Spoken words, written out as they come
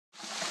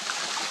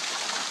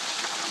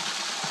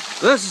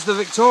This is the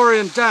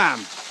Victorian dam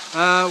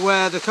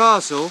where the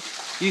castle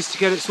used to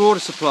get its water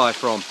supply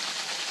from.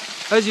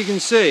 As you can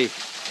see,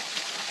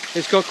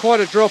 it's got quite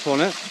a drop on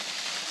it.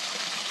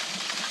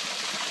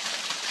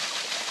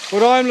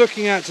 What I'm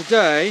looking at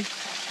today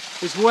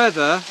is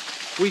whether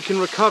we can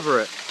recover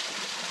it.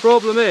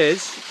 Problem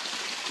is,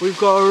 we've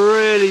got a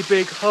really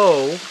big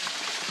hole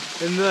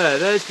in there.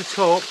 There's the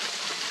top.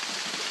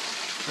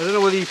 I don't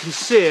know whether you can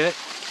see it.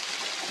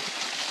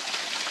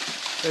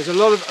 There's a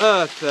lot of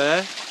earth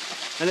there,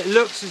 and it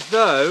looks as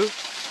though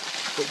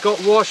it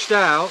got washed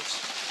out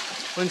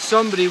when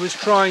somebody was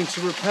trying to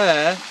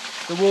repair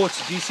the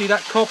water. Do you see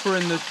that copper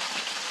in the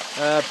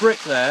brick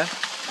there?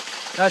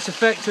 That's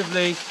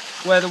effectively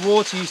where the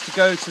water used to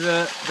go to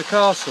the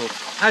castle.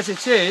 As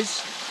it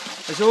is,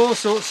 there's all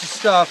sorts of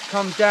stuff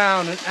come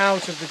down and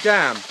out of the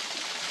dam.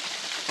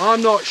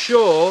 I'm not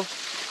sure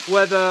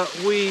whether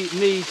we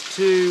need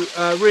to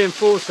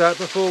reinforce that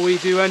before we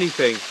do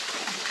anything.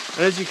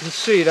 And as you can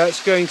see,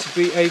 that's going to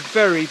be a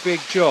very big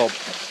job.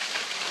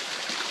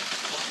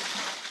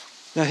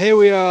 Now here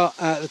we are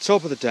at the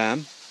top of the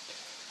dam,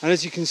 and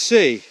as you can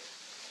see,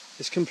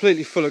 it's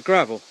completely full of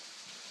gravel.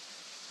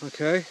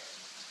 Okay,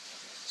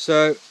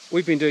 so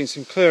we've been doing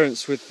some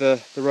clearance with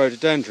the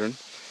rhododendron,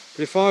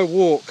 but if I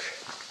walk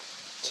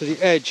to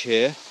the edge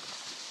here,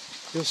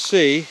 you'll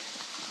see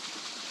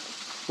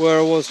where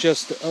I was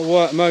just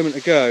a moment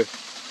ago.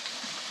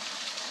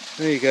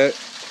 There you go.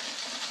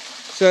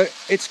 So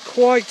it's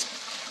quite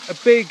a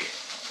big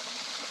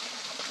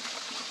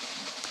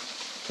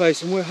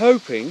place, and we're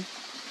hoping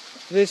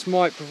this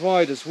might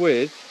provide us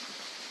with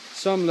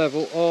some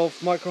level of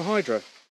microhydro.